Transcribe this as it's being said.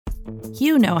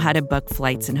You know how to book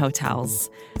flights and hotels.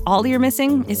 All you're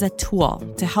missing is a tool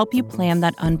to help you plan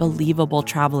that unbelievable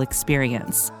travel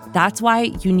experience. That's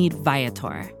why you need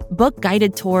Viator. Book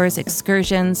guided tours,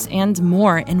 excursions, and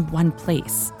more in one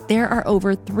place. There are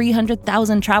over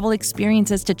 300,000 travel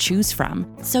experiences to choose from,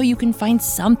 so you can find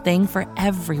something for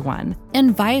everyone.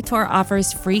 And Viator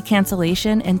offers free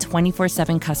cancellation and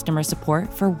 24/7 customer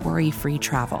support for worry-free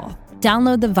travel.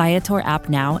 Download the Viator app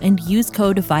now and use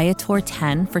code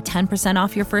Viator10 for 10%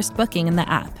 off your first booking in the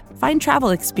app. Find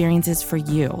travel experiences for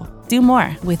you. Do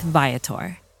more with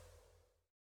Viator.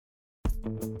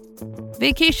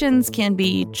 Vacations can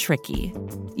be tricky.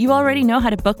 You already know how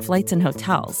to book flights and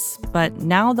hotels, but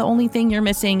now the only thing you're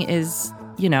missing is,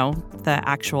 the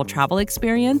actual travel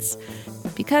experience.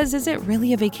 Because is it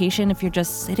really a vacation if you're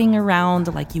just sitting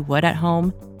around like you would at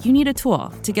home? You need a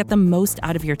tool to get the most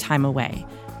out of your time away.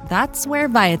 That's where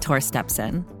Viator steps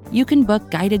in. You can book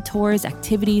guided tours,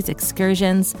 activities,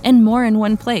 excursions, and more in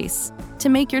one place to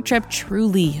make your trip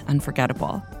truly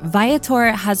unforgettable.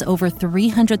 Viator has over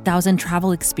 300,000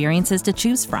 travel experiences to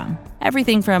choose from.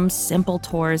 Everything from simple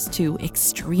tours to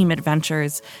extreme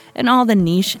adventures and all the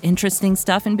niche, interesting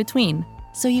stuff in between.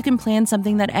 So you can plan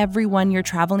something that everyone you're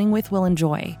traveling with will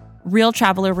enjoy. Real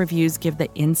traveler reviews give the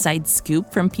inside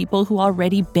scoop from people who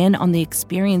already been on the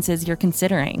experiences you're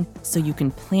considering, so you can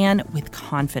plan with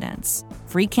confidence.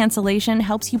 Free cancellation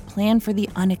helps you plan for the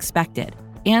unexpected,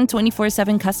 and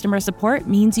 24/7 customer support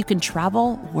means you can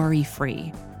travel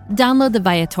worry-free. Download the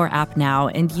Viator app now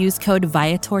and use code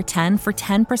Viator10 for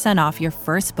 10% off your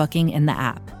first booking in the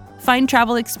app. Find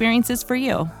travel experiences for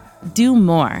you. Do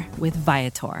more with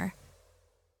Viator.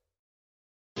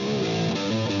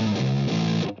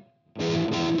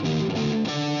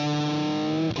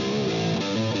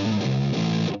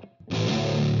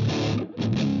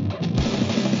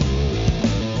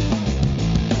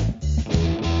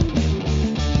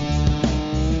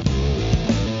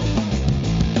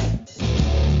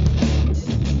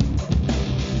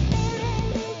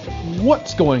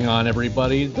 What's going on,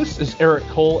 everybody? This is Eric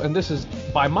Cole, and this is,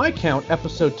 by my count,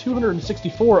 episode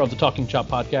 264 of the Talking Chop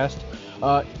podcast.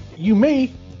 You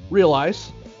may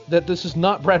realize that this is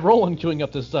not Brad Rowland queuing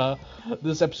up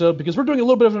this episode, because we're doing a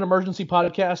little bit of an emergency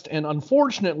podcast, and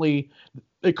unfortunately,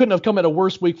 it couldn't have come at a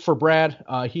worse week for Brad.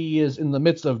 He is in the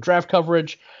midst of draft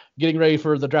coverage, getting ready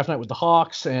for the draft night with the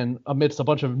Hawks, and amidst a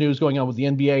bunch of news going on with the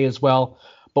NBA as well.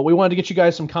 But we wanted to get you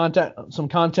guys some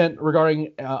content regarding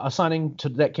a signing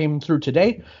that came through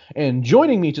today. And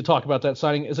joining me to talk about that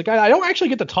signing is a guy I don't actually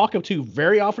get to talk to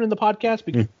very often in the podcast,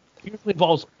 because it usually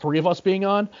involves three of us being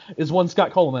on, is one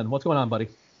Scott Coleman. What's going on, buddy?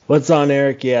 What's on,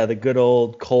 Eric? Yeah, the good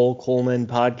old Cole Coleman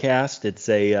podcast.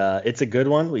 It's a good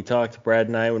one. We talked, Brad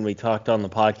and I, when we talked on the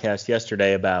podcast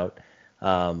yesterday about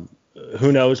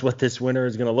who knows what this winter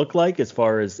is going to look like as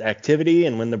far as activity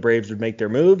and when the Braves would make their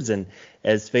moves. And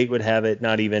as fate would have it,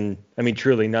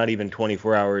 truly not even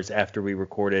 24 hours after we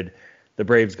recorded, the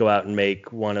Braves go out and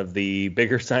make one of the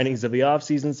bigger signings of the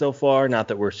offseason so far. Not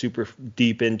that we're super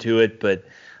deep into it, but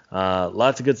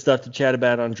lots of good stuff to chat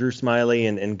about on Drew Smyly,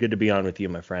 and good to be on with you,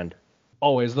 my friend.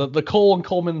 Always. The Cole and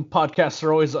Coleman podcasts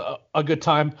are always a good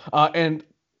time. And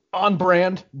on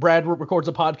brand, Brad records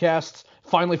a podcast,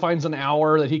 finally finds an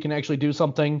hour that he can actually do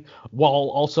something while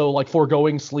also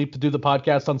foregoing sleep to do the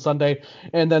podcast on Sunday.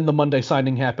 And then the Monday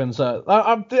signing happens.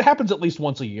 It happens at least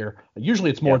once a year. Usually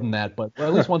it's more than that, but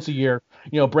at least once a year,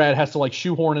 Brad has to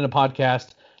shoehorn in a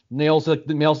podcast, nails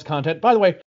the content. By the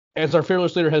way, as our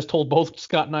fearless leader has told both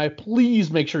Scott and I, please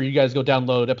make sure you guys go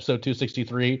download episode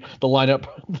 263, the lineup,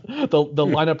 the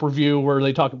lineup review where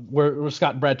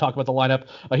Scott and Brad talk about the lineup.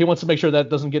 He wants to make sure that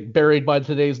doesn't get buried by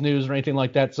today's news or anything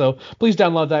like that. So please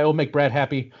download that. It will make Brad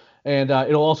happy, and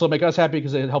it'll also make us happy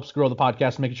because it helps grow the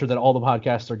podcast, making sure that all the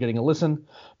podcasts are getting a listen.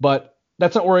 But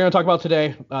that's not what we're going to talk about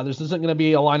today. This isn't going to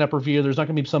be a lineup review. There's not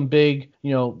going to be some big,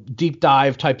 deep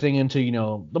dive type thing into,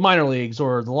 the minor leagues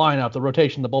or the lineup, the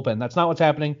rotation, the bullpen. That's not what's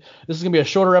happening. This is going to be a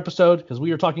shorter episode because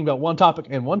we are talking about one topic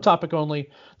and one topic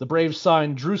only. The Braves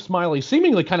signed Drew Smyly,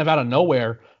 seemingly kind of out of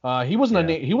nowhere. He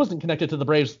wasn't connected to the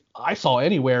Braves I saw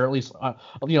anywhere, at least,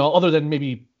 other than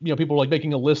maybe, people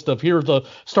making a list of here are the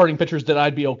starting pitchers that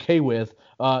I'd be okay with.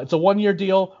 It's a 1-year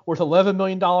deal worth $11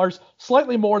 million,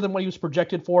 slightly more than what he was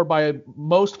projected for by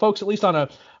most folks, at least on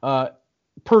a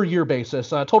per year basis.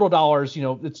 Total dollars,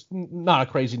 it's not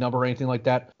a crazy number or anything like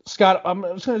that. Scott, I'm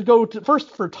just going to go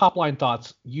first for top line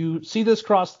thoughts. You see this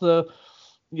cross the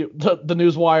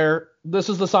news wire. This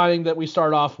is the signing that we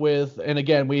start off with. And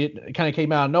again, it kind of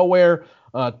came out of nowhere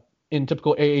in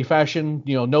typical AA fashion.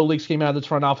 No leaks came out of this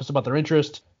front office about their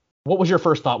interest. What was your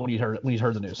first thought when you heard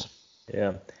the news?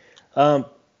 Yeah.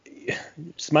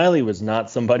 Smyly was not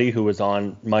somebody who was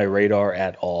on my radar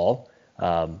at all.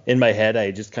 In my head,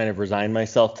 I just kind of resigned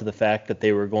myself to the fact that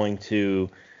they were going to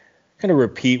kind of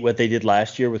repeat what they did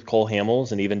last year with Cole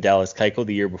Hamels and even Dallas Keuchel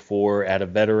the year before, add a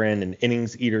veteran, an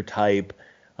innings eater type.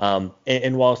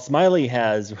 And while Smyly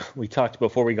has, we talked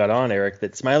before we got on, Eric,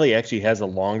 that Smyly actually has a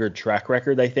longer track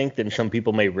record, I think, than some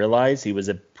people may realize. He was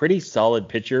a pretty solid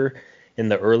pitcher in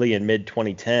the early and mid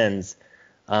 2010s.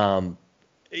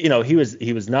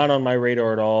 He was not on my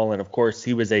radar at all. And of course,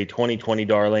 he was a 2020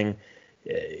 darling.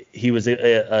 He was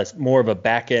a more of a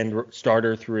back end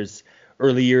starter through his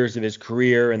early years of his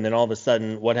career. And then all of a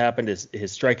sudden, what happened is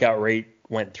his strikeout rate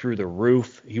went through the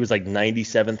roof. He was like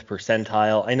 97th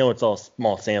percentile. I know it's all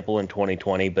small sample in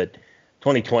 2020, but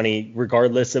 2020,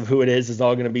 regardless of who it is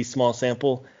all going to be small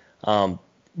sample.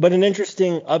 But an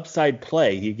interesting upside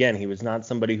play. He was not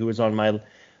somebody who was on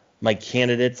my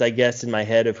candidates, I guess, in my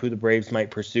head of who the Braves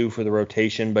might pursue for the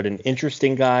rotation, but an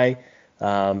interesting guy.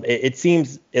 It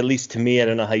seems, at least to me, I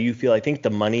don't know how you feel, I think the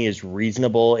money is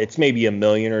reasonable. It's maybe $1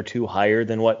 million or $2 million higher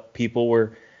than what people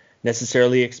were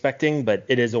necessarily expecting, but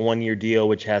it is a 1-year deal,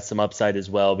 which has some upside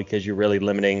as well because you're really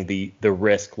limiting the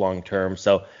risk long term.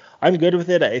 So I'm good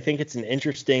with it. I think it's an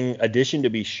interesting addition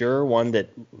to be sure, one that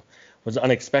was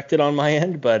unexpected on my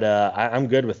end, but I'm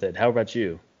good with it. How about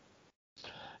you?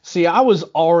 See, I was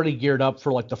already geared up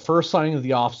for like the first signing of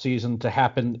the offseason to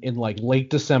happen in like late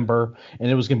December, and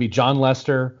it was going to be John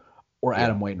Lester or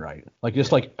Adam Wainwright. Like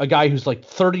just like a guy who's like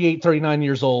 38, 39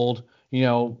 years old,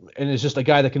 and is just a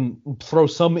guy that can throw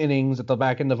some innings at the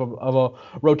back end of a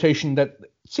rotation that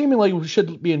seemingly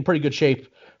should be in pretty good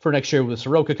shape for next year with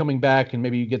Soroka coming back, and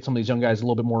maybe you get some of these young guys a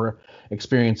little bit more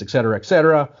experience, et cetera, et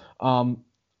cetera.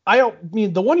 I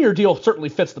mean, the 1-year deal certainly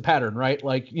fits the pattern, right?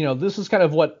 Like, this is kind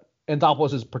of what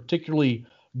Anthopoulos is particularly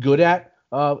good at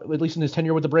least in his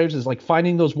tenure with the Braves, is like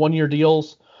finding those 1-year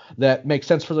deals that make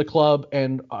sense for the club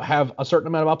and have a certain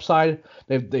amount of upside.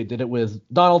 They did it with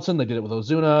Donaldson, they did it with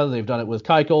Ozuna, they've done it with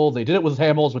Keuchel, they did it with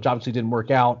Hamels, which obviously didn't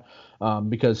work out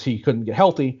because he couldn't get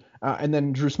healthy. And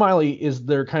then Drew Smyly is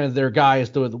their guy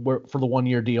for the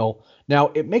 1-year deal. Now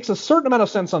it makes a certain amount of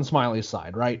sense on Smyly's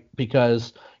side, right?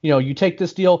 Because you take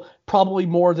this deal probably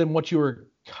more than what you were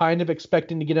kind of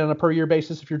expecting to get on a per year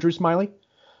basis if you're Drew Smyly.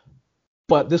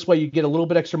 But this way you get a little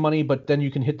bit extra money, but then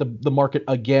you can hit the market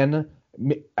again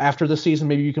after the season.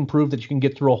 Maybe you can prove that you can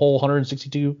get through a whole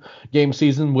 162 game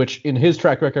season, which in his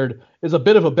track record is a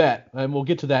bit of a bet. And we'll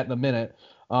get to that in a minute.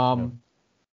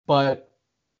 But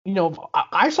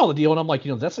I saw the deal and I'm like,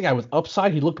 that's the guy with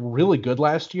upside. He looked really good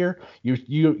last year.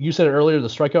 You said it earlier, the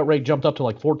strikeout rate jumped up to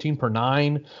like 14 per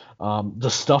 9. The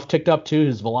stuff ticked up too.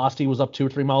 His velocity was up 2 or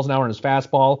 3 miles an hour in his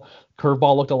fastball.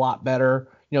 Curveball looked a lot better.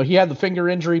 He had the finger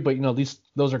injury, but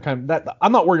those are kind of that.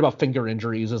 I'm not worried about finger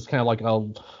injuries. It's kind of like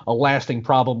a lasting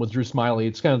problem with Drew Smyly.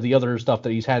 It's kind of the other stuff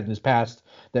that he's had in his past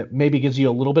that maybe gives you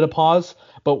a little bit of pause.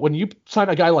 But when you sign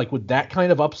a guy like with that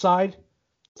kind of upside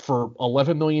for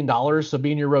 $11 million to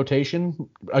be in your rotation,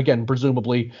 again,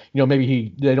 presumably,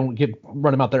 maybe they don't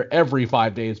run him out there every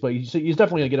 5 days, but he's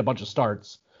definitely gonna get a bunch of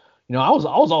starts. I was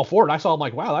all for it. I saw him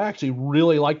like, wow, I actually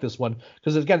really like this one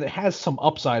because again, it has some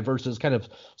upside versus kind of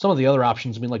some of the other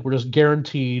options. I mean, like we're just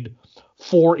guaranteed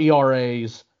 4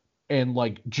 ERAs and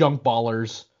like junk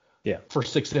ballers for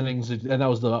 6 innings, and that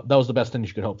was the best thing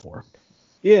you could hope for.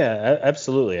 Yeah,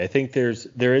 absolutely. I think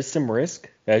there is some risk,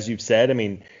 as you've said. I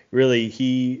mean,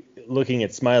 really, looking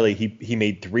at Smyly, he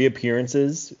made 3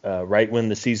 appearances right when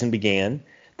the season began.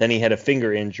 Then he had a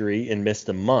finger injury and missed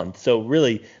a month. So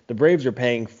really, the Braves are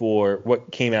paying for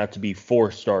what came out to be 4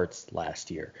 starts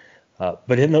last year.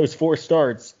 But in those 4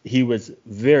 starts, he was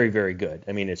very, very good.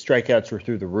 I mean, his strikeouts were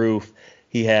through the roof.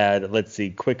 He had, let's see,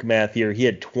 quick math here. He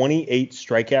had 28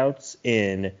 strikeouts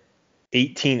in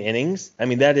 18 innings. I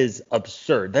mean, that is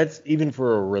absurd. That's even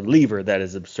for a reliever, that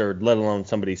is absurd, let alone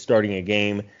somebody starting a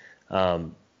game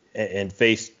and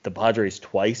faced the Padres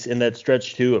twice in that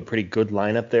stretch too. A pretty good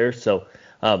lineup there. So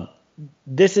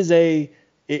this is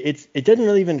it doesn't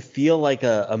really even feel like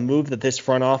a move that this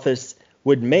front office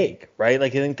would make, right?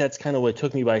 Like I think that's kind of what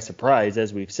took me by surprise,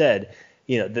 as we've said.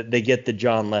 They get the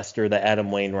John Lester, the Adam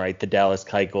Wainwright, the Dallas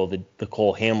Keuchel, the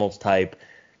Cole Hamels type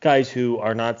guys who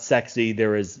are not sexy.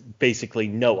 There is basically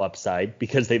no upside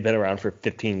because they've been around for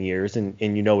 15 years and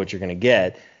you know what you're going to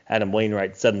get. Adam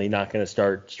Wainwright's suddenly not going to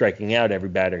start striking out every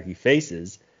batter he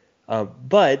faces.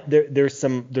 But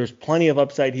there's plenty of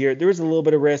upside here. There is a little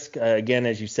bit of risk. Again,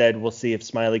 as you said, we'll see if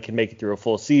Smyly can make it through a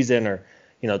full season or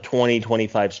 20,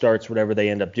 25 starts, whatever they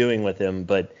end up doing with him.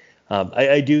 But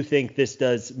I do think this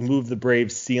does move the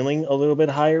Braves' ceiling a little bit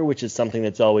higher, which is something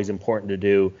that's always important to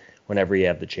do whenever you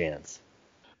have the chance.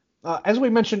 As we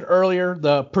mentioned earlier,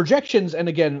 the projections, and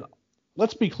again,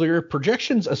 let's be clear,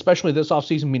 projections, especially this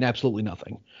offseason, mean absolutely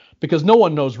nothing because no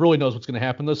one really knows what's going to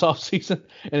happen this offseason,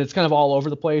 and it's kind of all over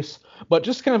the place. But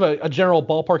just kind of a general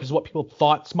ballpark is what people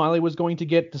thought Smyly was going to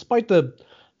get, despite the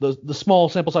small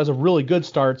sample size of really good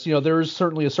starts. There is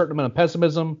certainly a certain amount of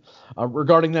pessimism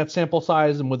regarding that sample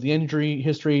size, and with the injury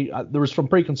history, there was some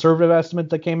pretty conservative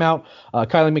estimate that came out.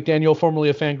 Kylie McDaniel, formerly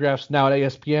of Fangraphs, now at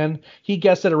ESPN, he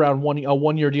guessed at around a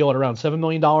 1-year deal at around $7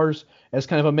 million as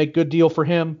kind of a make good deal for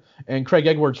him. And Craig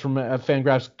Edwards from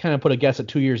Fangraphs kind of put a guess at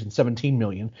 2 years and $17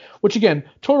 million, which again,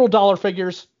 total dollar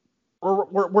figures,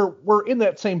 we're in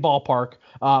that same ballpark.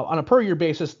 On a per year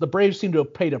basis, the Braves seem to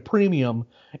have paid a premium,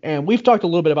 and we've talked a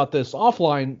little bit about this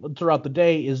offline throughout the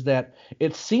day. Is that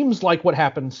it seems like what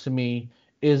happens to me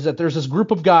is that there's this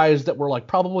group of guys that were like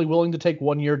probably willing to take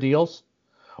 1-year deals,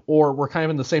 or were kind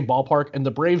of in the same ballpark, and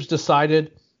the Braves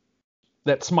decided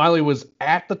that Smyly was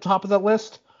at the top of that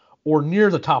list or near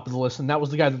the top of the list, and that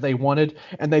was the guy that they wanted,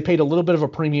 and they paid a little bit of a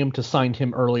premium to sign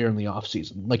him earlier in the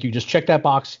offseason. Like, you just check that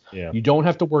box. Yeah. You don't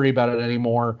have to worry about it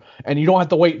anymore, and you don't have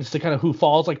to wait as to kind of who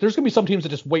falls. Like, there's going to be some teams that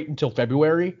just wait until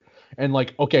February and,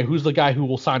 like, okay, who's the guy who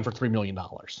will sign for $3 million?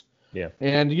 Yeah.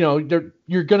 And,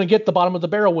 you're going to get the bottom of the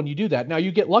barrel when you do that. Now,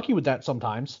 you get lucky with that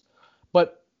sometimes,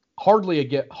 but hardly a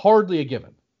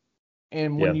given.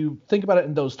 And when you think about it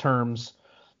in those terms,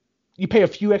 you pay a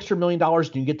few extra $1 million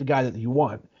and you get the guy that you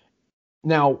want.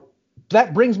 Now,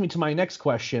 that brings me to my next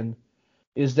question,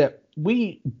 is that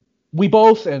we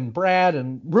both, and Brad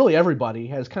and really everybody,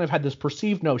 has kind of had this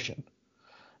perceived notion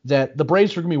that the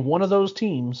Braves are going to be one of those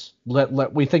teams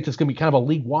that we think is going to be kind of a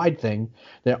league-wide thing.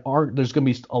 There's going to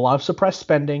be a lot of suppressed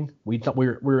spending.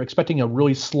 We're expecting a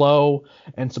really slow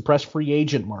and suppressed free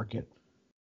agent market.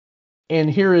 And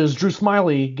here is Drew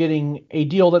Smyly getting a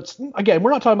deal that's, again,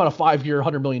 we're not talking about a 5-year,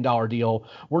 $100 million deal.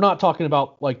 We're not talking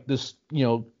about like this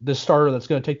starter that's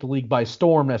going to take the league by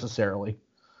storm necessarily.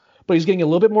 But he's getting a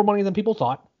little bit more money than people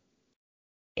thought.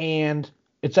 And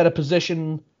it's at a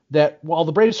position that, while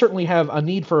the Braves certainly have a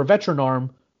need for a veteran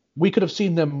arm, we could have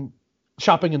seen them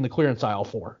shopping in the clearance aisle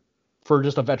for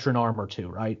just a veteran arm or two,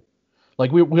 right?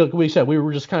 Like we said, we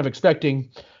were just kind of expecting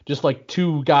just like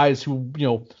two guys who,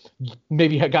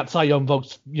 maybe had got Cy Young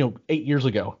votes, 8 years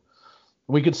ago.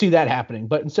 We could see that happening.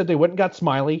 But instead they went and got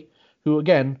Smyly, who,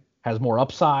 again, has more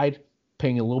upside,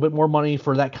 paying a little bit more money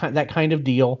for that kind of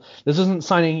deal. This isn't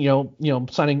signing,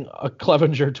 signing a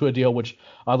Clevenger to a deal, which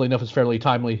oddly enough is fairly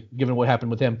timely given what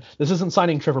happened with him. This isn't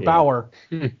signing Trevor Bauer,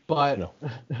 but No.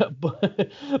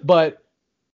 but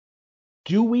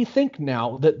do we think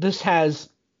now that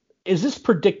is this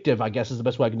predictive, I guess is the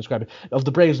best way I can describe it, of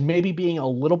the Braves maybe being a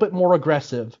little bit more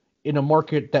aggressive in a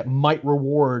market that might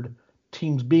reward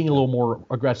teams being a little more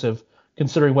aggressive,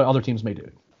 considering what other teams may do?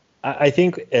 I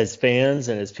think as fans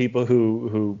and as people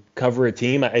who cover a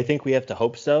team, I think we have to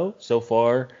hope so. So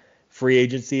far, free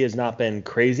agency has not been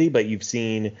crazy, but you've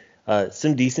seen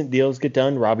some decent deals get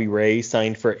done. Robbie Ray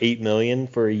signed for $8 million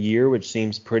for a year, which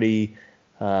seems pretty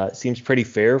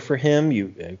fair for him.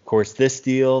 Of course, this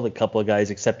deal, a couple of guys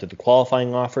accepted the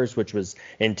qualifying offers,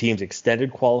 and teams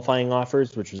extended qualifying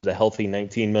offers, which was a healthy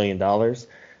 $19 million.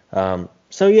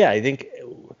 I think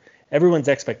everyone's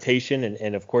expectation,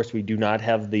 and of course we do not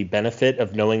have the benefit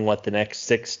of knowing what the next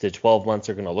 6 to 12 months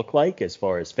are going to look like as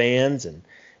far as fans and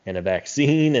a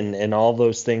vaccine and all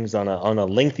those things on a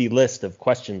lengthy list of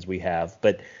questions we have.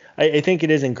 But I think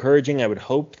it is encouraging. I would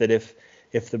hope that if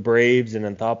the Braves and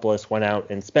Anthopoulos went out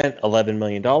and spent $11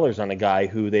 million on a guy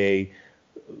who they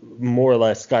more or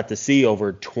less got to see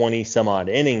over 20 some odd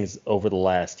innings over the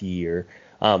last year,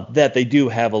 that they do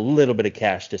have a little bit of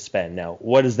cash to spend. Now,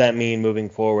 what does that mean moving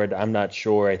forward? I'm not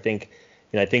sure. I think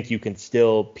you can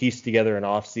still piece together an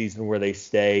offseason where they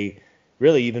stay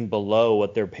really even below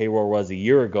what their payroll was a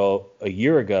year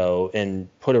ago, and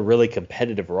put a really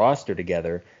competitive roster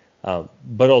together.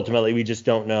 But ultimately, we just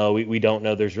don't know. We don't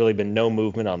know. There's really been no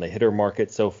movement on the hitter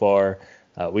market so far.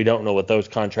 We don't know what those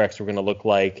contracts are going to look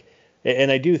like.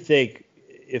 And I do think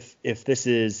if this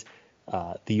is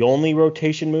the only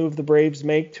rotation move the Braves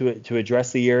make to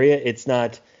address the area, it's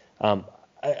not.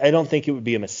 I don't think it would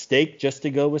be a mistake just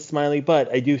to go with Smyly,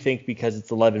 but I do think because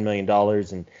it's $11 million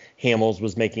and Hamels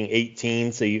was making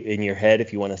 18, so in your head,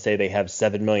 if you want to say they have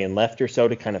 $7 million left or so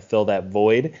to kind of fill that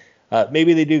void,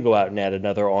 maybe they do go out and add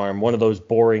another arm, one of those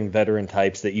boring veteran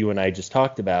types that you and I just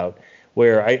talked about,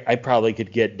 where I probably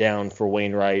could get down for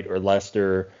Wainwright or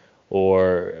Lester,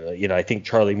 or I think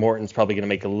Charlie Morton's probably going to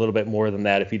make a little bit more than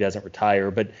that if he doesn't retire.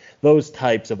 But those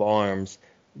types of arms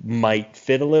might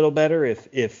fit a little better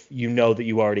if you know that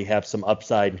you already have some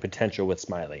upside and potential with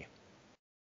Smyly.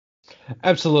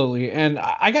 Absolutely. And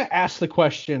I got asked the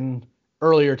question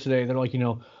earlier today. They're like,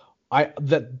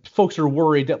 that folks are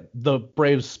worried that the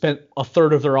Braves spent a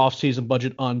third of their offseason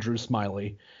budget on Drew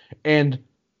Smyly. And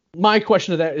my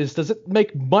question to that is, does it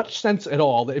make much sense at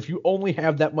all that if you only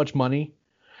have that much money,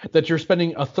 that you're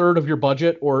spending a third of your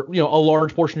budget or, a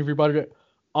large portion of your budget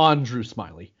on Drew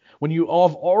Smyly? When you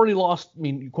have already lost,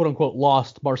 quote unquote,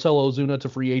 lost Marcelo Ozuna to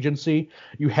free agency,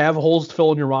 you have holes to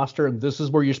fill in your roster, and this is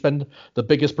where you spend the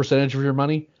biggest percentage of your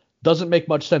money. Doesn't make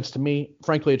much sense to me.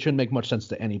 Frankly, it shouldn't make much sense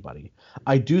to anybody.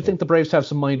 I do think the Braves have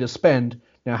some money to spend.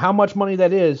 Now, how much money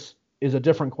that is a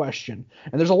different question.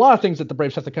 And there's a lot of things that the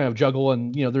Braves have to kind of juggle,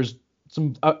 and there's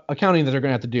some accounting that they're going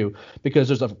to have to do because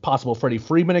there's a possible Freddie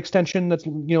Freeman extension that's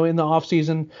in the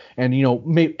offseason, and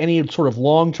any sort of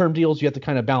long-term deals you have to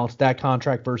kind of balance that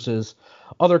contract versus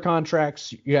other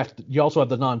contracts. You also have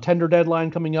the non-tender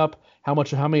deadline coming up. How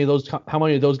many of those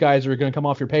guys are going to come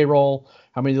off your payroll?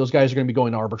 How many of those guys are going to be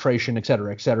going to arbitration, et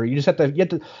cetera, et cetera? You just have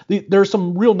to there's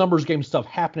some real numbers game stuff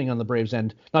happening on the Braves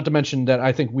end. Not to mention that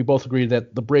I think we both agree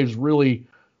that the Braves really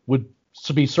would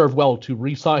be served well to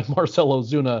re-sign Marcelo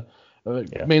Ozuna.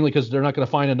 Mainly because they're not going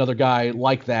to find another guy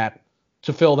like that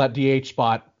to fill that DH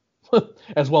spot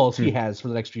as well as he has for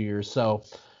the next few years. So,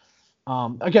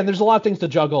 again, there's a lot of things to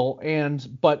juggle.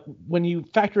 But when you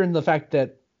factor in the fact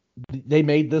that they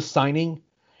made this signing,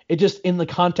 it just, in the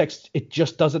context, it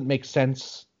just doesn't make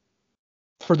sense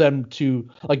for them to,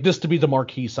 like, this to be the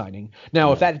marquee signing.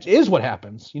 Now, if that is what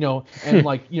happens, and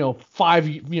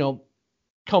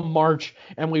come March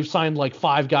and we've signed like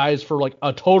 5 guys for like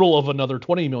a total of another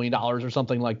 $20 million or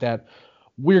something like that,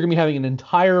 we're going to be having an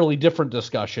entirely different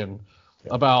discussion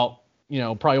about,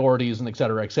 priorities and et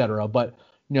cetera, et cetera. But,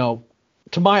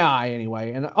 to my eye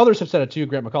anyway, and others have said it too,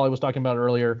 Grant McCauley was talking about it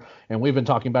earlier, and we've been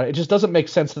talking about it. It just doesn't make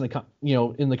sense in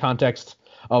the context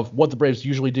of what the Braves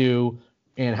usually do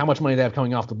and how much money they have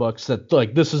coming off the books, that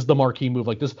like this is the marquee move.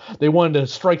 Like this, they wanted to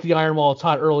strike the iron while it's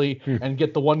hot early and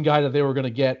get the one guy that they were going to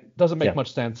get. Doesn't make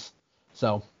much sense.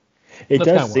 So it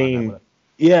does seem.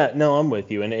 Yeah, no, I'm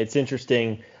with you, and it's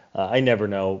interesting. I never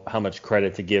know how much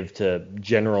credit to give to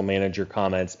general manager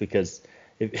comments because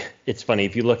it's funny.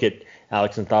 If you look at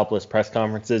Alex Anthopoulos' press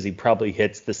conferences, he probably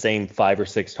hits the same 5 or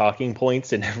 6 talking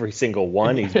points in every single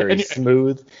one. He's very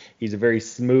smooth. He's a very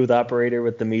smooth operator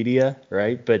with the media,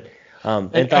 right? But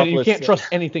and you can't trust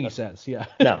anything he says. Yeah.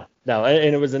 No.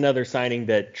 And it was another signing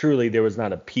that truly there was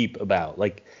not a peep about.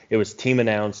 Like, it was team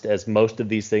announced, as most of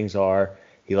these things are.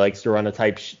 He likes to run a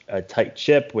tight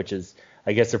ship, which is,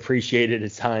 I guess, appreciated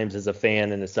at times as a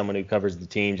fan and as someone who covers the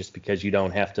team, just because you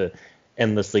don't have to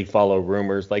endlessly follow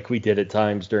rumors like we did at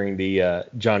times during the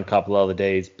John Coppolella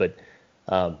days. But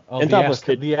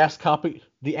the ask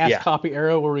copy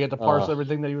era where we had to parse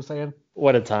everything that he was saying.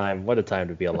 What a time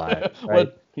to be alive,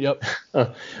 right? Yep.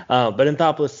 But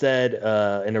Anthopoulos said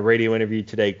in a radio interview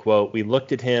today, quote, "We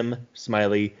looked at him,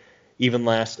 Smyly, even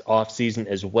last offseason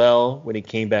as well when he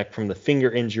came back from the finger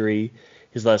injury.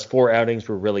 His last 4 outings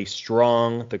were really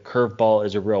strong. The curveball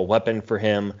is a real weapon for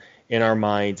him. In our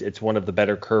minds, it's one of the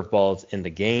better curveballs in the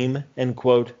game," end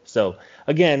quote. So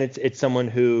again, it's someone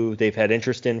who they've had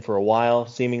interest in for a while,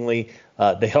 seemingly.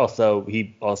 He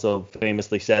also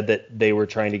famously said that they were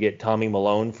trying to get Tommy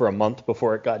Malone for a month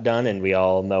before it got done, and we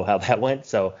all know how that went.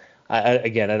 So I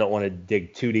don't want to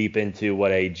dig too deep into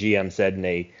what a GM said in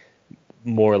a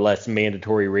more or less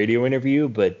mandatory radio interview,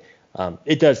 but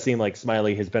it does seem like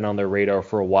Smyly has been on their radar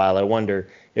for a while. I wonder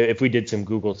if we did some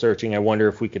Google searching, I wonder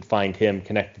if we could find him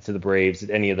connected to the Braves at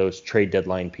any of those trade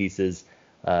deadline pieces,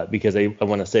 because I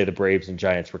want to say the Braves and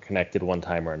Giants were connected one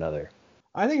time or another.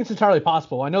 I think it's entirely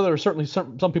possible. I know there were certainly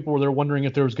some people were wondering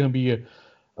if there was going to be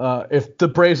if the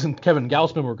Braves and Kevin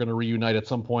Gausman were going to reunite at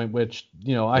some point, which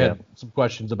I had some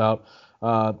questions about.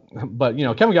 But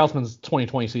Kevin Gausman's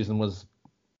 2020 season was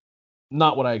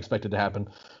not what I expected to happen.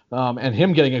 And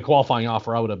him getting a qualifying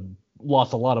offer, I would have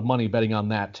lost a lot of money betting on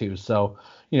that too. So,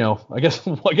 I guess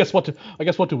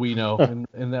what do we know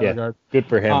in that regard? Good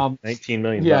for him. 19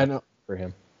 million. Yeah, I know. For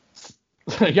him.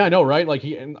 Yeah, I know, right?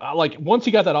 Like once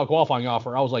he got that qualifying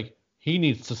offer, I was like, he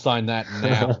needs to sign that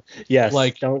now. Yes.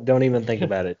 Like, don't even think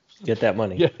about it. Get that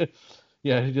money.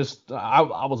 Yeah. I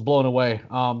was blown away.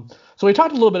 So we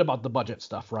talked a little bit about the budget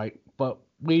stuff, right? But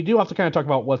we do have to kind of talk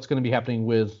about what's going to be happening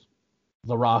with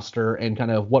the roster and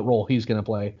kind of what role he's going to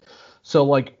play. So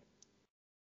like,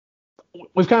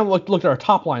 we've kind of looked at our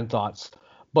top line thoughts,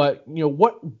 but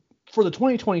what for the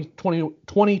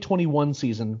 2021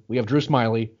 season, we have Drew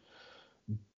Smyly.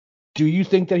 Do you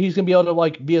think that he's going to be able to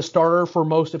like be a starter for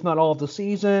most, if not all, of the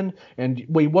season? And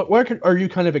wait, what are you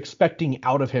kind of expecting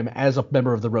out of him as a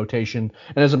member of the rotation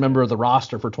and as a member of the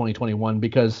roster for 2021?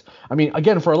 Because I mean,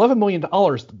 again, for $11 million,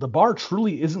 the bar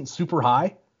truly isn't super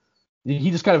high. He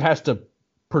just kind of has to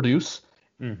produce.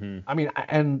 Mm-hmm. I mean,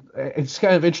 and it's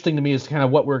kind of interesting to me as kind of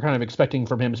what we're kind of expecting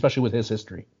from him, especially with his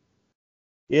history.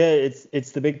 Yeah,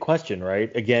 it's the big question,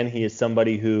 right? Again, he is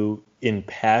somebody who in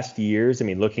past years, I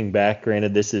mean, looking back,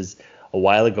 granted this is a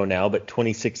while ago now, but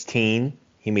 2016,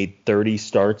 he made 30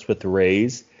 starts with the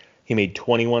Rays. He made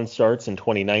 21 starts in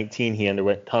 2019. He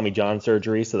underwent Tommy John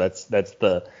surgery, so that's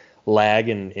the lag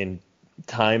in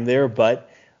time there. But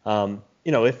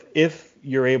if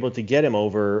you're able to get him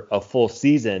over a full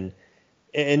season,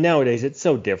 and nowadays it's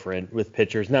so different with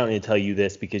pitchers. Not only to tell you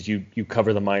this because you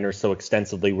cover the minors so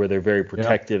extensively where they're very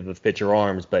protective of pitcher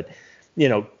arms, but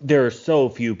there are so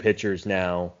few pitchers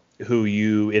now who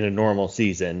you in a normal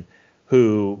season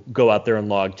who go out there and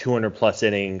log 200 plus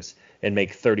innings and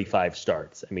make 35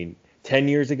 starts. I mean, 10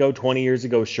 years ago, 20 years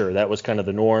ago, sure, that was kind of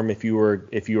the norm if you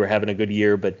were having a good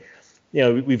year, but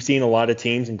we've seen a lot of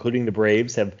teams, including the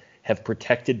Braves, have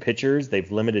protected pitchers. They've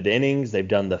limited innings. They've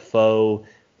done the faux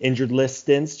injured list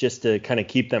stints just to kind of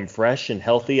keep them fresh and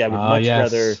healthy. I would much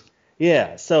rather.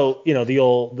 Yeah. So,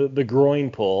 the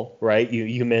groin pull, right?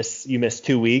 You miss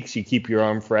 2 weeks, you keep your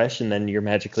arm fresh, and then you're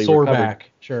magically sore recovered.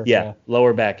 back. Sure. Yeah.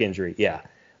 Lower back injury. Yeah.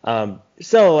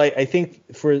 So I think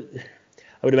I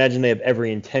would imagine they have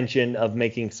every intention of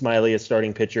making Smyly a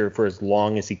starting pitcher for as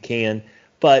long as he can.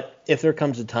 But if there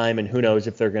comes a time, and who knows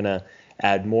if they're going to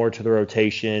add more to the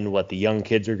rotation, what the young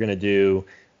kids are going to do,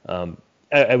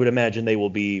 I would imagine they will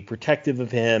be protective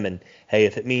of him. And, hey,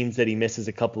 if it means that he misses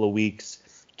a couple of weeks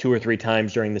 2 or 3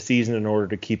 times during the season in order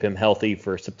to keep him healthy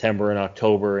for September and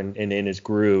October and in his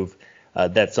groove,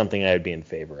 that's something I would be in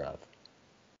favor of.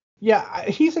 Yeah,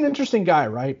 he's an interesting guy,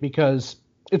 right? Because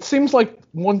it seems like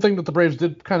one thing that the Braves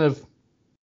did kind of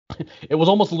 – it was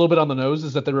almost a little bit on the nose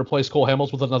is that they replaced Cole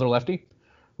Hamels with another lefty.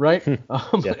 Right?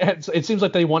 It seems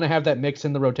like they want to have that mix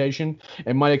in the rotation,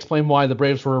 and might explain why the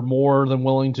Braves were more than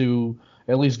willing to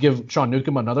at least give Sean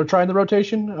Newcomb another try in the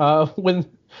rotation when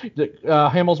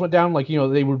Hamels went down. Like,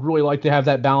 they would really like to have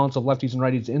that balance of lefties and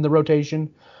righties in the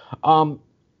rotation.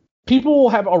 People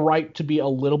have a right to be a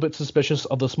little bit suspicious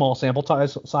of the small sample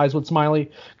size with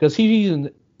Smyly, because he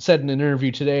even said in an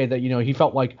interview today that he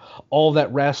felt like all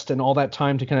that rest and all that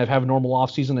time to kind of have a normal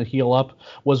offseason and heal up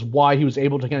was why he was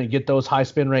able to kind of get those high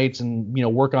spin rates and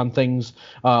work on things,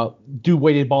 do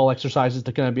weighted ball exercises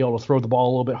to kind of be able to throw the ball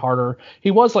a little bit harder. He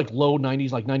was like low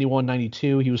 90s, like 91,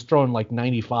 92. He was throwing like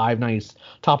 95, 90,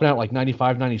 topping out like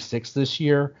 95, 96 this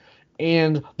year.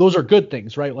 And those are good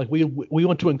things, right? Like we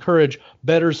want to encourage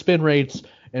better spin rates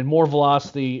and more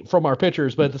velocity from our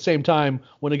pitchers, but at the same time,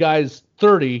 when a guy's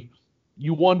 30,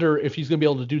 you wonder if he's going to be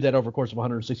able to do that over the course of a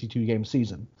 162-game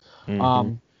season.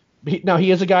 Mm-hmm. Now,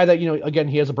 he is a guy that, again,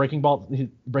 he has a breaking ball.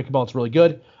 Breaking ball is really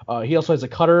good. He also has a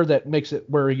cutter that makes it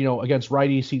where, against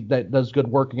righties, that does good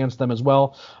work against them as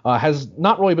well. Has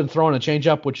not really been throwing a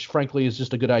changeup, which, frankly, is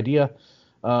just a good idea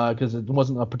because it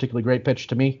wasn't a particularly great pitch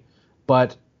to me.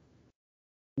 But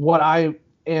what I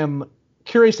am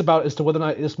curious about as to whether or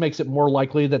not this makes it more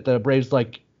likely that the Braves,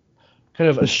 kind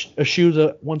of eschew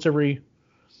the once every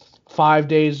 5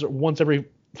 days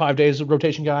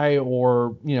rotation guy,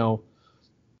 or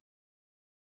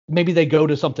maybe they go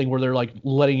to something where they're like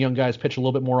letting young guys pitch a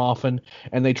little bit more often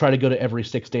and they try to go to every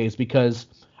 6 days, because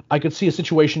I could see a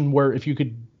situation where if you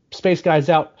could space guys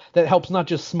out, that helps not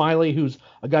just Smyly, who's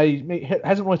a guy who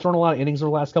hasn't really thrown a lot of innings over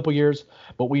the last couple of years,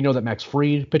 but we know that Max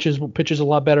Fried pitches a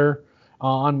lot better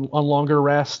on longer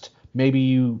rest. Maybe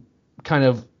you kind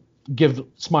of give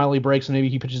Smyly breaks and maybe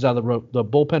he pitches out of the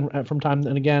bullpen from time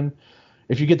and again.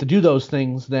 If you get to do those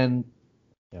things, then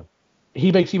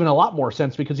he makes even a lot more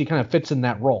sense because he kind of fits in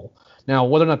that role. Now,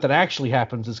 whether or not that actually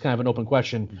happens is kind of an open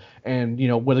question. And,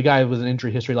 with a guy with an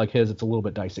injury history like his, it's a little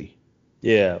bit dicey.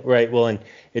 Yeah, right. Well, and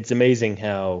it's amazing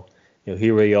how,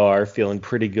 here we are feeling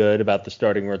pretty good about the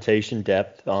starting rotation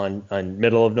depth on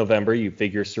middle of November. You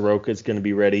figure Soroka's going to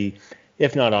be ready,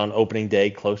 if not on opening day,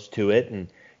 close to it. And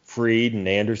Fried and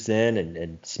Anderson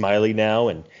and Smyly now,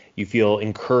 and you feel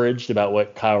encouraged about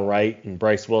what Kyle Wright and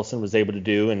Bryce Wilson was able to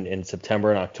do in September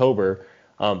and October.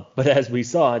 But as we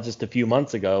saw just a few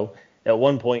months ago, at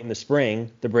one point in the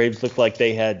spring, the Braves looked like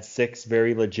they had 6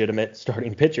 very legitimate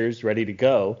starting pitchers ready to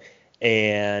go,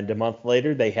 and a month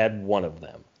later they had one of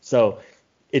them. So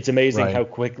it's amazing how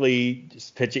quickly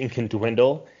just pitching can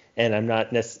dwindle. And I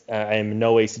am in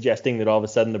no way suggesting that all of a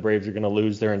sudden the Braves are going to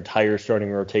lose their entire starting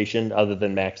rotation other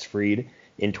than Max Fried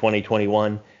in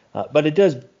 2021. But it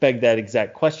does beg that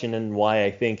exact question, and why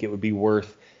I think it would be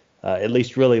worth at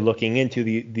least really looking into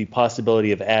the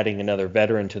possibility of adding another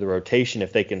veteran to the rotation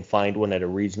if they can find one at a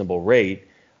reasonable rate.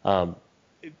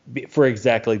 For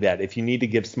exactly that. If you need to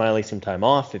give Smyly some time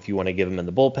off, if you want to give him in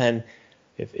the bullpen,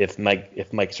 if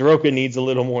Mike Soroka needs a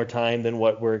little more time than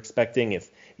what we're expecting, if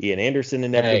Ian Anderson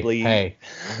inevitably, hey.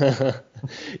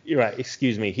 You're right,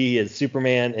 excuse me, he is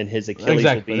Superman and his Achilles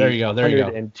Exactly. will be There you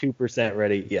go. 102%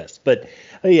 ready. Yes, but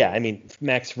yeah, I mean,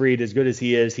 Max Fried, as good as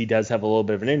he is, he does have a little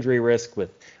bit of an injury risk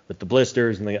with the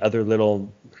blisters and the other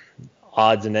little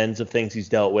odds and ends of things he's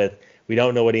dealt with. We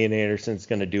don't know what Ian Anderson's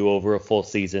going to do over a full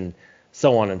season,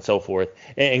 so on and so forth.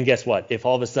 And guess what? If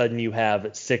all of a sudden you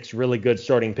have 6 really good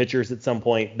starting pitchers at some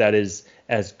point, that is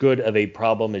as good of a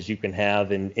problem as you can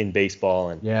have in baseball.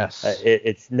 And yes,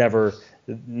 it's never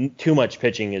too much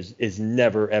pitching is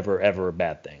never, ever, ever a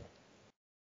bad thing.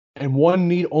 And one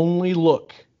need only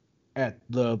look at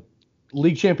the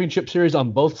league championship series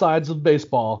on both sides of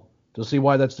baseball to see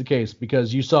why that's the case,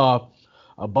 because you saw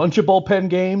a bunch of bullpen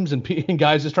games and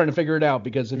guys just trying to figure it out.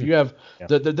 Because if you have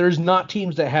there's not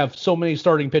teams that have so many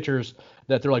starting pitchers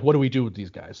that they're like, what do we do with these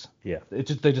guys? Yeah, they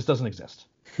just doesn't exist.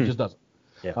 It just doesn't.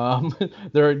 Yeah.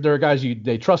 There are guys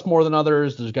they trust more than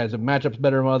others. There's guys that matchups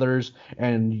better than others,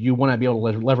 and you want to be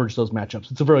able to leverage those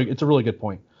matchups. It's a really good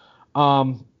point.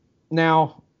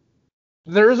 Now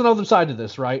there is another side to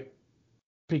this, right?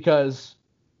 Because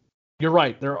you're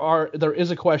right. There is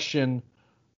a question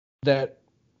that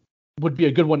would be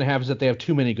a good one to have, is that they have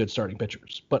too many good starting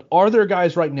pitchers. But are there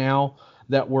guys right now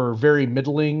that were very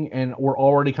middling and were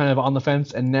already kind of on the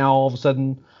fence, and now all of a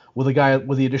sudden with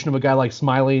the addition of a guy like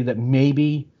Smyly that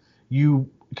maybe you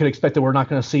could expect that we're not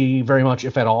going to see very much,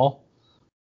 if at all?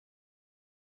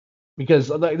 Because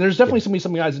there's definitely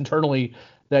some guys internally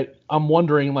that I'm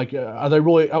wondering, like,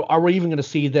 are we even going to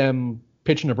see them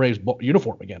pitch in a Braves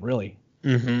uniform again, really?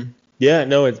 Mm-hmm. Yeah,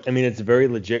 no, it's a very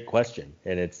legit question,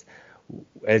 and it's,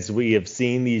 as we have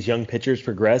seen these young pitchers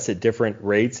progress at different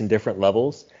rates and different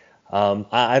levels,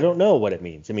 I don't know what it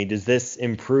means. I mean, does this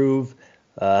improve?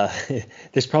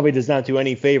 This probably does not do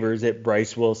any favors at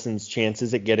Bryce Wilson's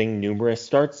chances at getting numerous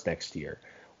starts next year,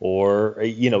 or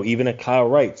even a Kyle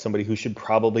Wright, somebody who should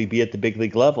probably be at the big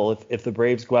league level. If the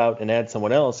Braves go out and add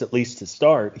someone else, at least to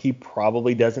start, he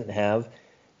probably doesn't have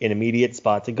an immediate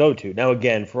spot to go to. Now,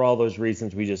 again, for all those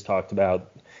reasons we just talked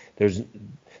about,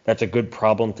 that's a good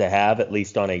problem to have, at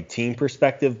least on a team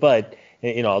perspective. But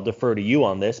I'll defer to you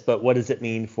on this. But what does it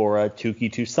mean for a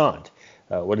Touki Toussaint?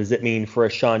 What does it mean for a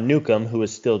Sean Newcomb, who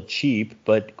is still cheap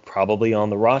but probably on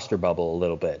the roster bubble a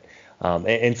little bit?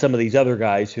 And some of these other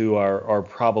guys who are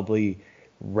probably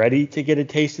ready to get a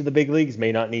taste of the big leagues,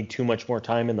 may not need too much more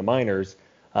time in the minors.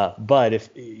 But if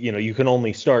you can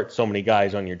only start so many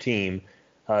guys on your team,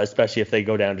 especially if they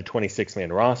go down to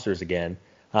 26-man rosters again.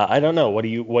 I don't know. What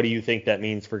do you think that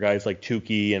means for guys like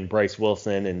Touki and Bryce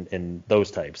Wilson and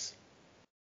those types?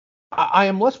 I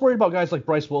am less worried about guys like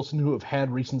Bryce Wilson who have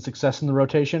had recent success in the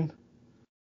rotation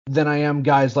than I am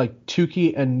guys like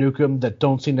Touki and Newcomb that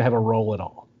don't seem to have a role at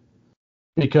all.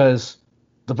 Because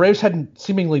the Braves had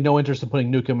seemingly no interest in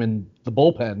putting Newcomb in the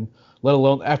bullpen, let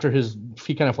alone after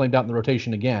he kind of flamed out in the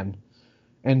rotation again.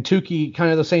 And Touki,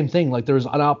 kind of the same thing. Like, there was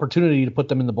an opportunity to put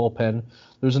them in the bullpen.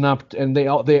 There's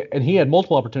and he had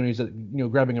multiple opportunities at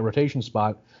grabbing a rotation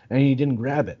spot, and he didn't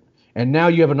grab it. And now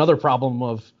you have another problem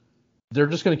of they're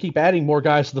just going to keep adding more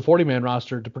guys to the 40-man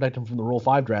roster to protect them from the Rule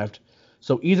 5 draft.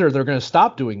 So either they're going to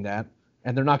stop doing that,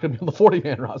 and they're not going to be on the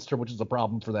 40-man roster, which is a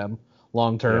problem for them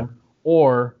long term,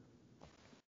 or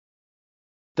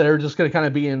they're just going to kind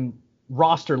of be in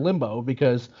roster limbo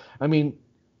because, I mean,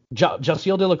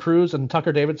 Jasiel De La Cruz and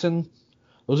Tucker Davidson,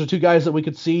 those are two guys that we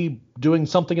could see doing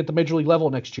something at the major league level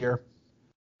next year.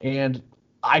 And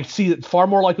I see it far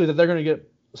more likely that they're going to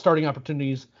get starting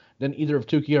opportunities than either of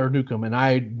Touki or Newcomb. And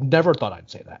I never thought I'd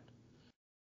say that.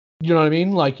 You know what I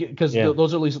mean? Like, because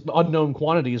those are at least unknown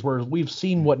quantities, whereas we've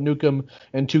seen what Newcomb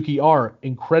and Touki are.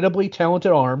 Incredibly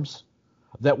talented arms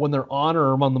that when they're on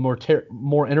or among the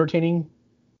more entertaining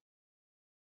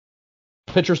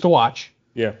pitchers to watch.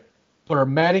 Yeah. But are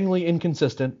maddeningly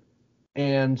inconsistent,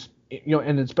 and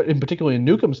it's in particularly in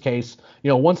Newcomb's case,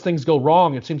 once things go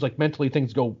wrong, it seems like mentally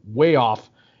things go way off,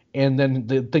 and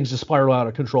then things just spiral out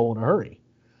of control in a hurry.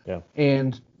 Yeah.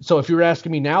 And so if you're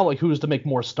asking me now, like, who's to make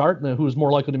more start and who's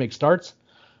more likely to make starts,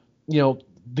 the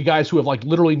guys who have like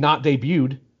literally not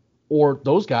debuted, or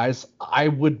those guys, I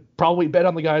would probably bet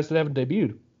on the guys that haven't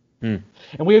debuted. And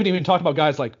we haven't even talked about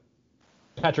guys like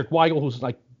Patrick Weigel, who's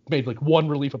like made like one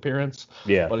relief appearance.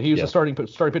 Yeah. But he was a starting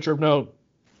pitcher of note.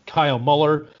 Kyle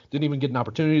Muller didn't even get an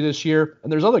opportunity this year.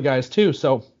 And there's other guys too.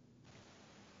 So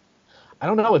I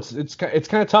don't know. It's kind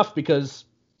of tough because,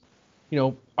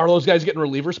 are those guys getting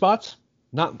reliever spots?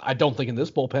 Not, I don't think in this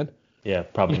bullpen. Yeah,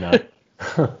 probably not.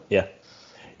 Yeah.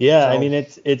 Yeah, I So, mean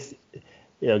it's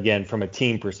again from a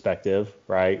team perspective,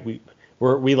 right?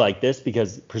 We like this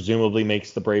because presumably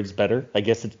makes the Braves better. I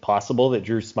guess it's possible that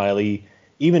Drew Smyly,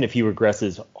 even if he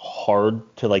regresses hard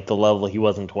to like the level he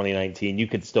was in 2019, you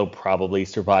could still probably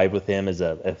survive with him as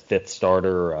a fifth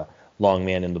starter or a long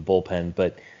man in the bullpen.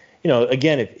 But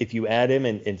again, if you add him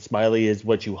and Smyly is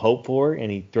what you hope for, and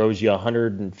he throws you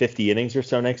 150 innings or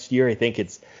so next year, I think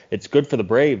it's good for the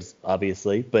Braves,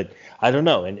 obviously. But I don't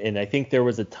know, and I think there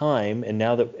was a time, and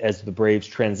now that as the Braves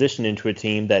transition into a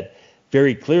team that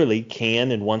very clearly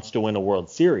can and wants to win a World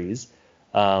Series,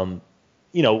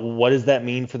 what does that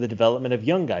mean for the development of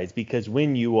young guys? Because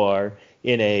when you are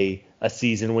in a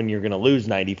season when you're going to lose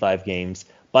 95 games,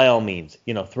 by all means,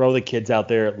 throw the kids out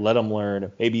there, let them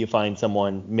learn. Maybe you find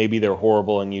someone, maybe they're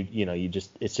horrible and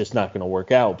it's just not going to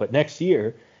work out. But next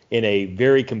year in a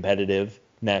very competitive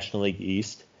National League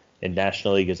East and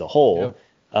National League as a whole,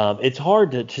 it's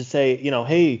hard to say,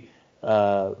 hey,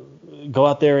 go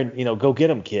out there and, go get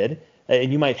them, kid.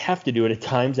 And you might have to do it at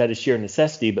times out of sheer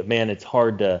necessity, but man, it's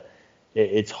hard to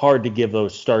give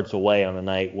those starts away on a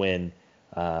night when,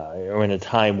 or in a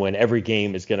time when every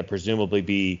game is going to presumably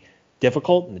be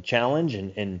difficult and a challenge,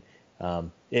 and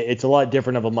it's a lot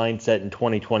different of a mindset in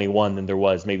 2021 than there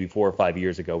was maybe 4 or 5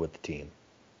 years ago with the team.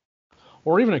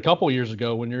 Or even a couple years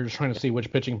ago when you're just trying to see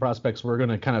which pitching prospects were going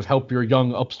to kind of help your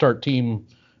young upstart team,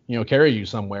 carry you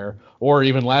somewhere. Or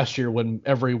even last year when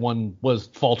everyone was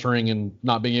faltering and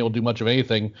not being able to do much of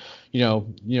anything, how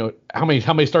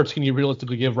many starts can you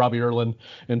realistically give Robbie Erlin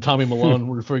and Tommy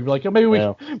Malone before you be like,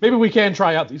 maybe we can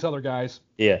try out these other guys.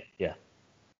 Yeah.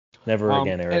 Never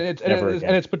again, Eric.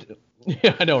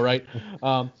 Yeah, I know, right?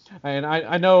 And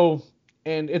I know,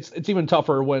 and it's even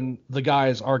tougher when the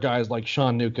guys are guys like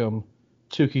Sean Newcomb,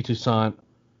 Touki Toussaint,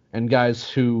 and guys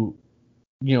who,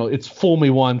 it's fool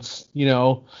me once,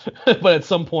 but at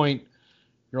some point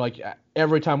you're like,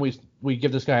 every time we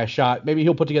give this guy a shot, maybe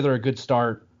he'll put together a good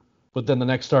start, but then the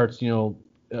next start's,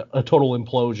 a total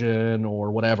implosion or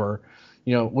whatever.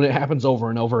 When it happens over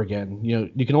and over again,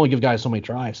 you can only give guys so many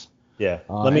tries. Yeah.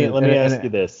 Let me ask you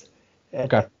this.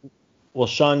 Okay. Will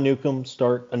Sean Newcomb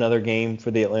start another game for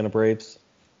the Atlanta Braves?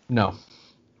 No.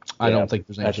 I don't think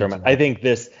there's any chance. I think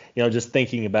this, just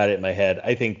thinking about it in my head,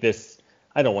 I think this,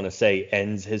 I don't want to say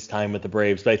ends his time with the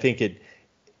Braves, but I think it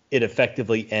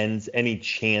effectively ends any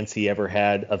chance he ever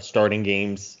had of starting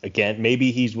games again.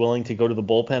 Maybe he's willing to go to the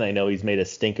bullpen. I know he's made a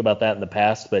stink about that in the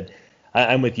past, but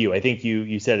I'm with you. I think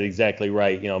you said it exactly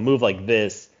right. A move like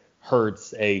this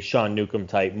hurts a Sean Newcomb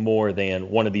type more than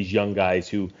one of these young guys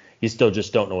who you still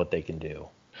just don't know what they can do.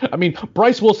 I mean,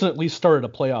 Bryce Wilson at least started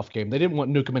a playoff game. They didn't want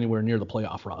Newcomb anywhere near the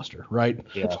playoff roster, right?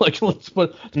 Yeah. Let's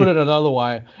put it another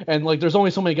way. And there's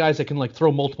only so many guys that can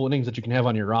throw multiple innings that you can have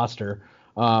on your roster.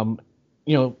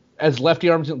 As lefty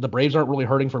arms, the Braves aren't really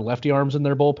hurting for lefty arms in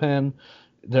their bullpen.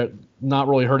 They're not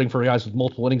really hurting for guys with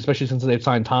multiple innings, especially since they've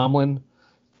signed Tomlin.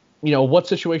 What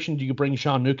situation do you bring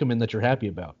Sean Newcomb in that you're happy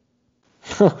about?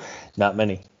 Not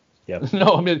many. Yeah.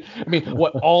 No, I mean,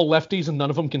 what, all lefties and none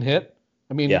of them can hit?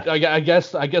 I mean, yeah. I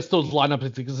guess those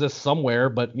lineups exist somewhere,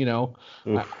 but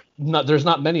there's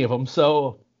not many of them,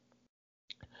 so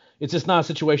it's just not a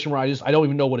situation where I don't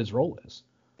even know what his role is.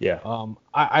 Yeah.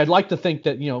 I'd like to think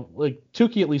that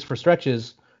Touki, at least for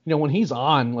stretches, when he's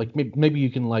on, maybe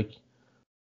you can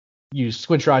you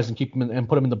squint your eyes and keep him and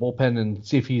put him in the bullpen and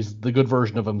see if he's the good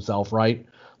version of himself, right?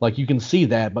 You can see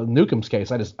that, but in Newcomb's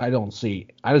case, I just don't see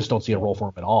a role for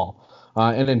him at all.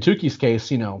 And in Tuki's case,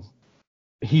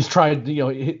 he's tried.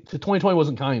 2020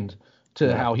 wasn't kind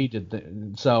to how he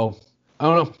did. So I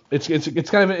don't know. It's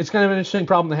kind of an interesting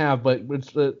problem to have, but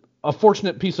it's a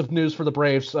fortunate piece of news for the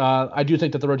Braves. I do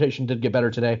think that the rotation did get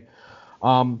better today.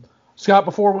 Scott,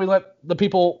 before we let the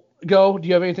people go, do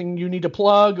you have anything you need to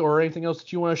plug or anything else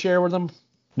that you want to share with them?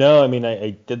 No, I mean, I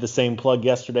did the same plug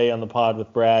yesterday on the pod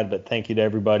with Brad, but thank you to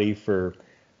everybody for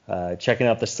checking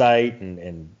out the site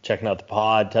and checking out the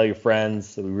pod. Tell your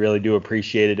friends. We really do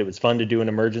appreciate it. It was fun to do an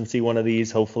emergency one of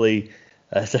these. Hopefully,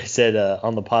 as I said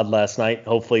on the pod last night,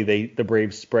 hopefully the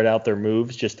Braves spread out their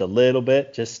moves just a little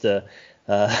bit, just so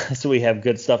we have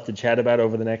good stuff to chat about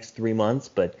over the next 3 months.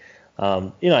 But,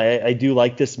 I do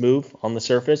like this move on the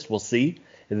surface. We'll see.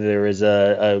 There is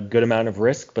a good amount of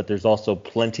risk, but there's also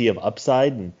plenty of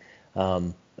upside. And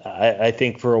I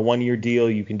think for a 1-year deal,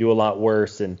 you can do a lot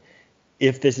worse. And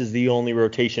if this is the only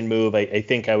rotation move, I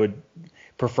think I would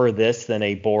prefer this than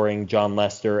a boring John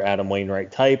Lester, Adam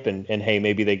Wainwright type. And hey,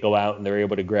 maybe they go out and they're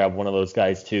able to grab one of those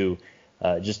guys too.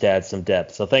 just adds some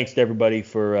depth. So thanks to everybody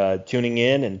for tuning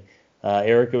in, and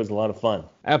Eric, it was a lot of fun.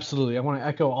 Absolutely. I want to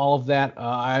echo all of that.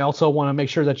 I also want to make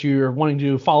sure that you're wanting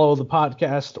to follow the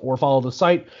podcast or follow the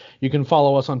site. You can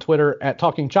follow us on Twitter at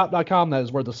talkingchop.com. That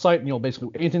is where the site, and basically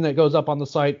anything that goes up on the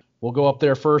site will go up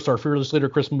there first. Our fearless leader,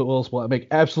 Chris Willis, will make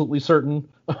absolutely certain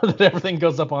that everything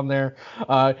goes up on there.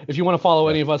 If you want to follow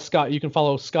any of us, Scott, you can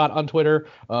follow Scott on Twitter.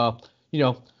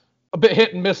 A bit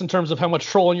hit and miss in terms of how much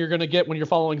trolling you're going to get when you're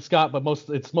following Scott, but most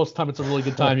of the time it's a really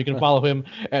good time. You can follow him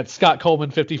at Scott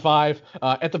Coleman 55.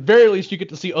 At the very least, you get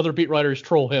to see other beat writers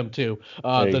troll him too.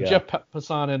 Jeff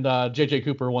Passan and JJ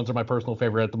Cooper ones are my personal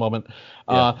favorite at the moment.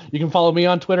 You can follow me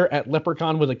on Twitter at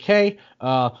Leprechaun with a K.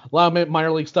 A lot of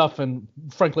minor league stuff, and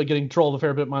frankly, getting trolled a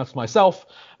fair bit myself.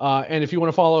 And if you want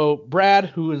to follow Brad,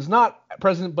 who is not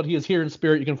present, but he is here in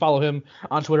spirit, you can follow him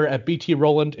on Twitter at BT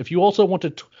Roland. If you also want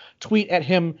to tweet at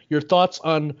him your thoughts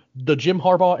on the Jim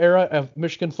Harbaugh era of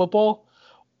Michigan football,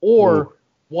 or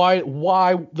why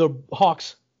the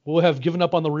Hawks will have given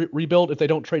up on the rebuild if they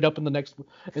don't trade up in the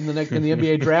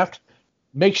NBA draft,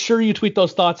 make sure you tweet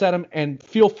those thoughts at him, and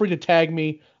feel free to tag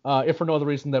me. If for no other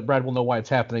reason that Brad will know why it's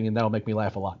happening, and that'll make me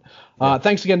laugh a lot.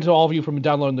 Thanks again to all of you for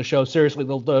downloading the show. Seriously,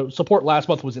 the support last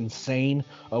month was insane.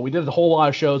 We did a whole lot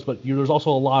of shows, but there's also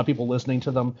a lot of people listening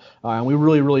to them, and we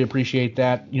really, really appreciate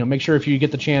that. Make sure if you get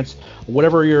the chance,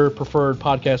 whatever your preferred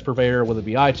podcast purveyor, whether it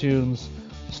be iTunes,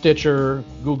 Stitcher,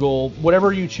 Google,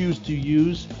 whatever you choose to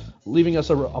use, leaving us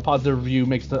a positive review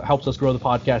helps us grow the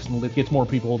podcast, and it gets more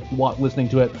people listening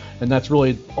to it, and that's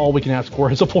really all we can ask for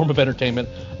as a form of entertainment.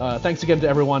 Thanks again to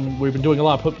everyone. We've been doing a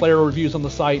lot of player reviews on the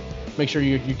site. Make sure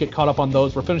you get caught up on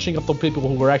those. We're finishing up the people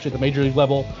who are actually at the major league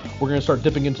level. We're going to start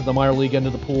dipping into the minor league end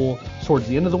of the pool towards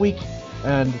the end of the week,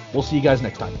 and we'll see you guys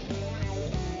next time.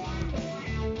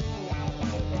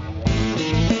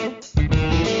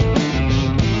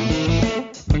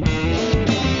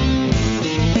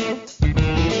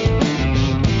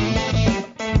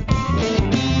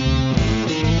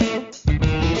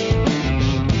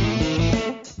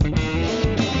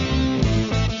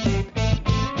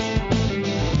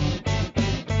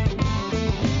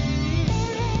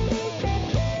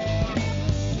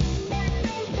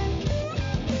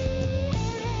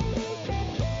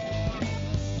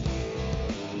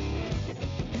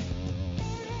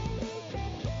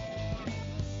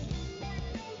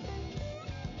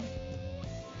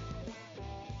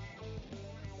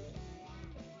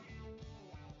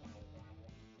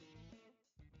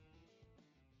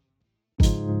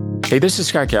 Hey, this is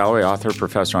Scott Galloway, author,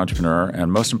 professor, entrepreneur,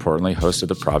 and most importantly, host of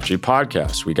the Prop G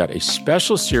podcast. We got a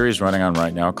special series running on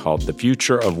right now called The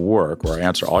Future of Work, where I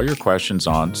answer all your questions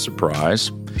on,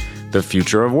 surprise, the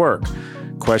future of work.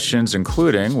 Questions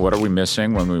including, what are we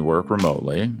missing when we work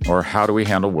remotely? Or how do we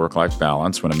handle work-life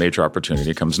balance when a major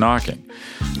opportunity comes knocking?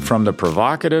 From the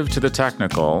provocative to the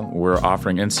technical, we're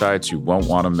offering insights you won't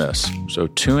want to miss. So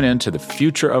tune in to The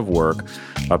Future of Work,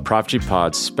 a Prop G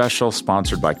Pod special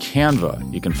sponsored by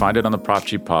Canva. You can find it on the Prop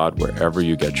G Pod wherever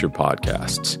you get your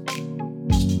podcasts.